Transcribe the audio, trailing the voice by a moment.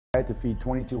I had to feed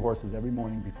 22 horses every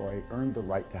morning before I earned the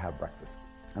right to have breakfast.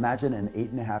 Imagine an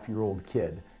 8.5-year-old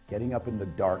kid getting up in the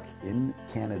dark in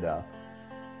Canada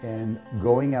and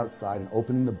going outside and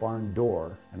opening the barn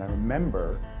door. And I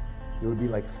remember there would be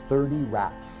like 30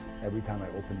 rats every time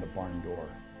I opened the barn door.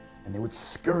 And they would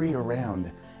scurry around,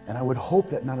 and I would hope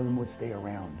that none of them would stay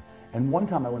around. And one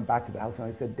time I went back to the house and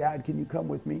I said, "Dad, can you come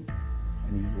with me?"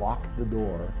 And he locked the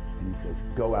door and he says,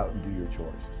 "Go out and do your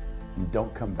chores and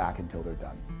don't come back until they're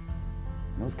done."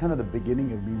 And it was kind of the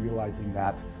beginning of me realizing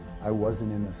that I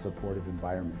wasn't in a supportive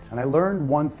environment. And I learned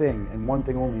one thing, and one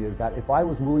thing only, is that if I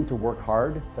was willing to work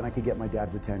hard, then I could get my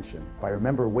dad's attention. I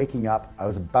remember waking up, I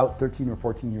was about 13 or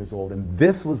 14 years old, and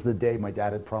this was the day my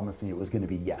dad had promised me it was going to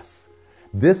be yes.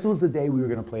 This was the day we were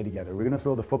going to play together. We were going to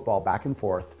throw the football back and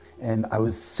forth, and I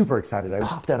was super excited. I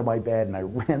popped out of my bed and I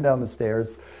ran down the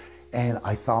stairs, and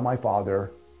I saw my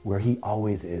father where he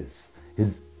always is.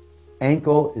 His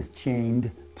ankle is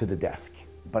chained to the desk.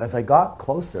 But as I got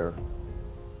closer,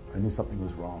 I knew something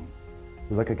was wrong. It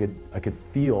was like I could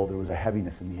feel there was a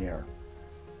heaviness in the air.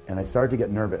 And I started to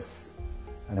get nervous.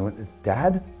 And I went,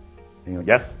 "Dad?" And he went,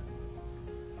 "Yes."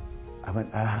 I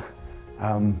went,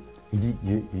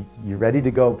 you ready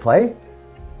to go play?"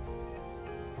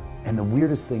 And the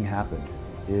weirdest thing happened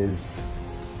is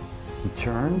he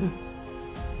turned,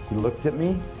 he looked at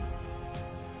me,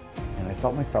 and I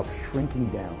felt myself shrinking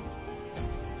down.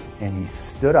 And he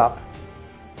stood up,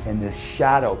 and this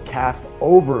shadow cast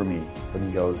over me, and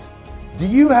he goes, "Do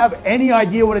you have any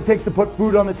idea what it takes to put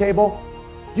food on the table?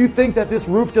 Do you think that this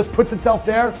roof just puts itself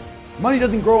there? Money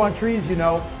doesn't grow on trees, you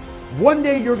know. One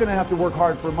day you're gonna have to work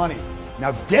hard for money.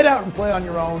 Now get out and play on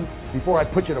your own before I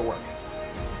put you to work."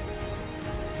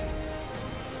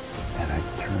 And I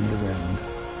turned around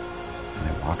and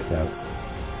I walked out,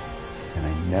 and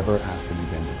I never asked him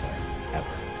again to play, ever.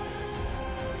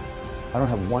 I don't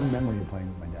have one memory of playing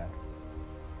with my dad.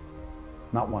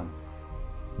 Not one.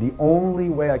 The only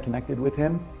way I connected with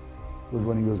him was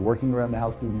when he was working around the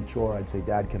house doing a chore. I'd say,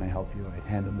 "Dad, can I help you?" And I'd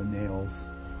hand him the nails,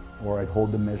 or I'd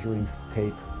hold the measuring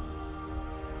tape.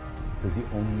 It was the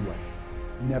only way.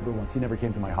 Never once. He never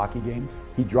came to my hockey games.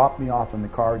 He dropped me off in the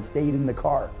car and stayed in the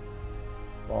car.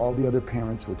 While all the other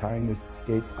parents were tying their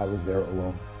skates, I was there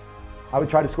alone. I would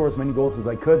try to score as many goals as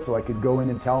I could so I could go in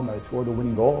and tell him that I scored the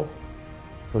winning goals.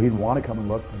 So he'd want to come and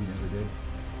look, but he never did.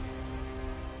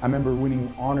 I remember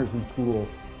winning honors in school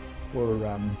for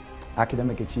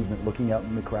academic achievement, looking out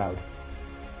in the crowd,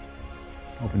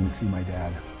 hoping to see my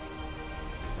dad,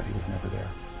 but he was never there.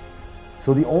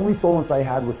 So the only solace I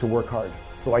had was to work hard.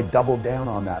 So I doubled down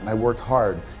on that, and I worked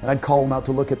hard. And I'd call him out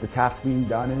to look at the task being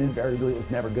done, and invariably it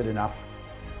was never good enough.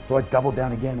 So I doubled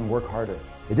down again and worked harder.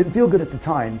 It didn't feel good at the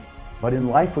time, but in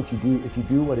life, what you do, if you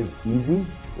do what is easy,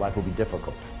 life will be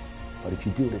difficult. But if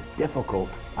you do what is difficult,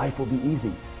 life will be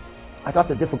easy. I got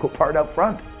the difficult part up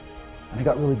front, and I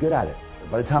got really good at it.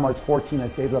 By the time I was 14, I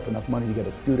saved up enough money to get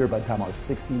a scooter. By the time I was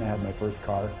 16, I had my first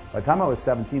car. By the time I was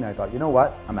 17, I thought, you know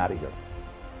what? I'm out of here.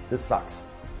 This sucks.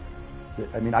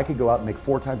 I mean, I could go out and make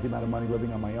 4 times the amount of money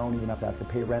living on my own, even if I have to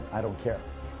pay rent. I don't care.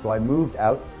 So I moved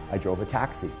out. I drove a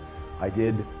taxi. I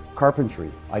did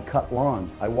carpentry. I cut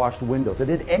lawns. I washed windows. I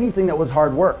did anything that was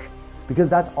hard work because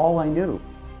that's all I knew.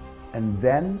 And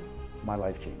then my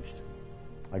life changed.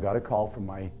 I got a call from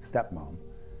my stepmom,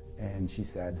 and she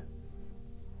said,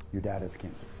 "Your dad has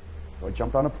cancer." So I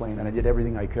jumped on a plane and I did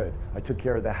everything I could. I took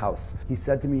care of the house. He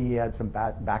said to me he had some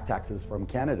back taxes from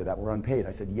Canada that were unpaid.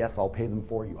 I said, "Yes, I'll pay them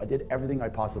for you." I did everything I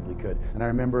possibly could. And I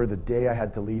remember the day I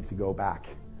had to leave to go back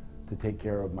to take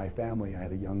care of my family. I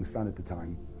had a young son at the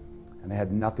time, and I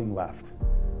had nothing left.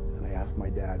 And I asked my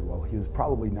dad, well, he was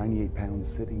probably 98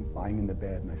 pounds lying in the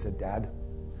bed. And I said, "Dad,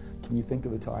 can you think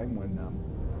of a time when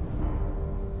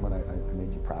I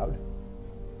made you proud?"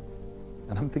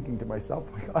 And I'm thinking to myself,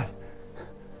 oh my God,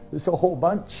 there's a whole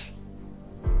bunch.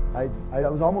 I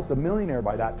was almost a millionaire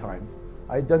by that time.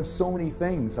 I had done so many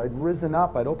things. I'd risen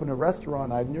up, I'd opened a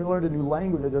restaurant, I'd learned a new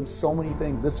language, I'd done so many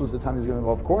things. This was the time he was going to go,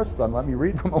 "Of course, son, let me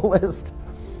read from a list."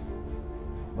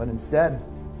 But instead,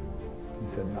 he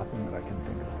said nothing that I can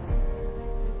think of.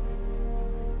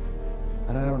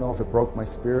 And I don't know if it broke my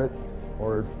spirit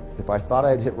or if I thought I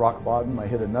had hit rock bottom, I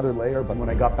hit another layer. But when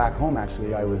I got back home,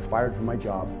 actually, I was fired from my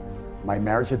job. My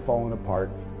marriage had fallen apart.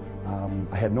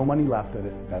 I had no money left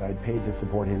that I'd paid to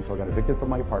support him, so I got evicted from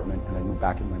my apartment, and I moved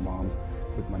back with my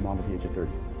mom at the age of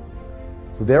 30.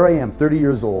 So there I am, 30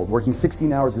 years old, working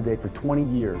 16 hours a day for 20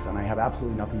 years, and I have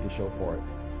absolutely nothing to show for it,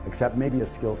 except maybe a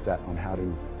skill set on how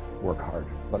to work hard.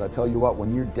 But I tell you what,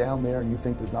 when you're down there and you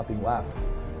think there's nothing left,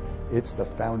 it's the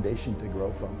foundation to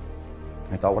grow from.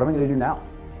 I thought, what am I going to do now?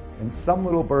 And some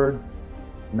little bird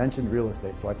mentioned real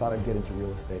estate, so I thought I'd get into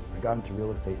real estate. I got into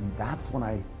real estate, and that's when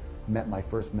I met my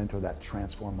first mentor that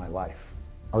transformed my life.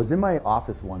 I was in my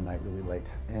office one night really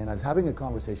late, and I was having a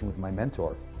conversation with my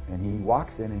mentor, and he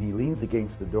walks in and he leans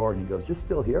against the door and he goes, "You're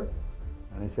still here?"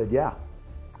 And I said, "Yeah."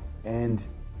 And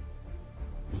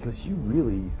he goes, "You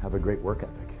really have a great work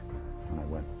ethic." And I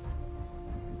went,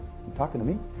 "You talking to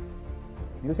me?"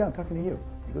 He goes, "Yeah, I'm talking to you."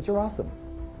 He goes, "You're awesome."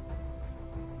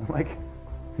 I'm like,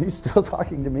 "Are you still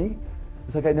talking to me?"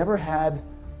 It's like I never had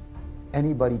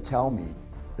anybody tell me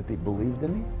that they believed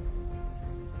in me.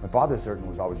 My father certainly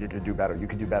was always, "You could do better, you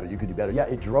could do better, you could do better." Yeah,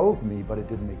 it drove me, but it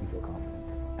didn't make me feel confident.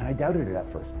 And I doubted it at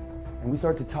first. And we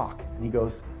started to talk. And he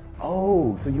goes,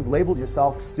 "Oh, so you've labeled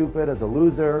yourself stupid as a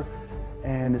loser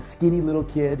and a skinny little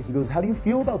kid." He goes, "How do you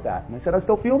feel about that?" And I said, "I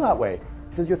still feel that way."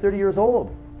 He says, "You're 30 years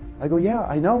old." I go, "Yeah,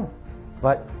 I know,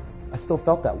 but I still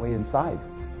felt that way inside."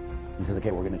 He says,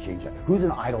 "Okay, we're going to change that. Who's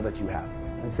an idol that you have?"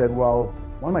 I said, "Well,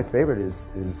 one of my favorite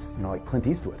is like Clint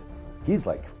Eastwood. He's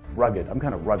like rugged. I'm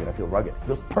kind of rugged. I feel rugged." He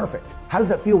goes, "Perfect. How does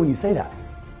that feel when you say that?"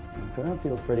 I said, "That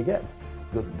feels pretty good."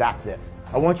 He goes, "That's it.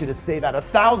 I want you to say that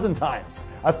 1,000 times.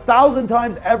 1,000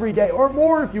 times every day, or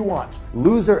more if you want.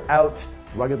 Loser out,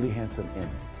 ruggedly handsome in."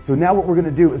 So now what we're going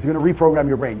to do is we're going to reprogram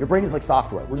your brain. Your brain is like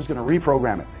software. We're just going to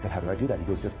reprogram it. I said, "How do I do that?" He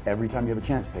goes, "Just every time you have a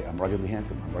chance, say, 'I'm ruggedly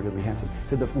handsome, I'm ruggedly handsome.'" He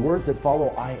said, "The words that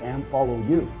follow I am follow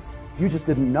you. You just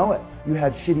didn't know it. You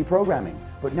had shitty programming.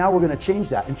 But now we're going to change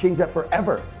that and change that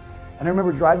forever." And I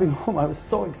remember driving home, I was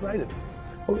so excited.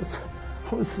 I was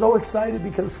so excited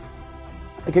because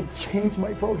I could change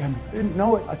my programming. I didn't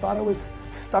know it. I thought I was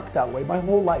stuck that way my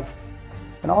whole life.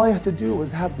 And all I had to do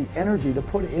was have the energy to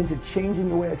put it into changing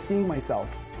the way I see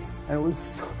myself. And it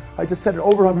was, I just said it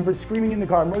over. I remember screaming in the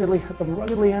car, "I'm ruggedly handsome,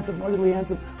 ruggedly handsome, ruggedly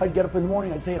handsome." I'd get up in the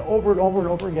morning, I'd say it over and over and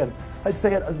over again. I'd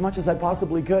say it as much as I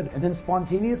possibly could. And then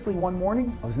spontaneously one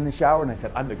morning, I was in the shower and I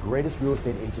said, "I'm the greatest real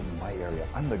estate agent in my area.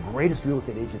 I'm the greatest real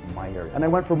estate agent in my area." And I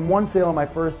went from one sale in my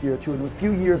first year to in a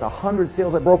few years, 100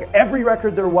 sales. I broke every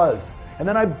record there was. And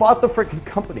then I bought the freaking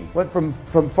company. Went from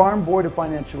farm boy to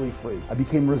financially free. I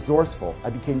became resourceful.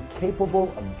 I became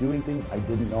capable of doing things I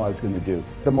didn't know I was going to do.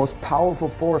 The most powerful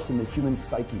force in the human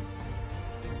psyche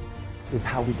is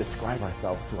how we describe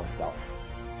ourselves to ourselves.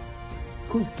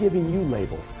 Who's giving you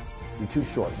labels? You're too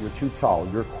short, you're too tall,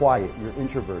 you're quiet, you're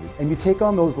introverted. And you take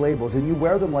on those labels and you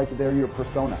wear them like they're your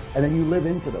persona. And then you live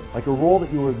into them, like a role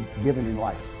that you were given in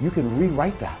life. You can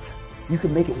rewrite that. You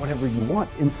can make it whatever you want.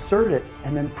 Insert it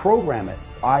and then program it.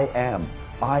 I am.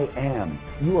 I am.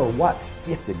 You are what?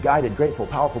 Gifted, guided, grateful,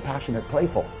 powerful, passionate,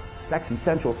 playful, sexy,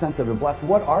 sensual, sensitive, and blessed.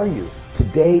 What are you?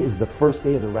 Today is the first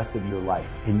day of the rest of your life,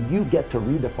 and you get to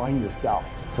redefine yourself.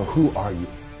 So who are you?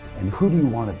 And who do you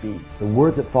want to be? The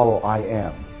words that follow I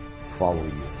am follow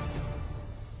you.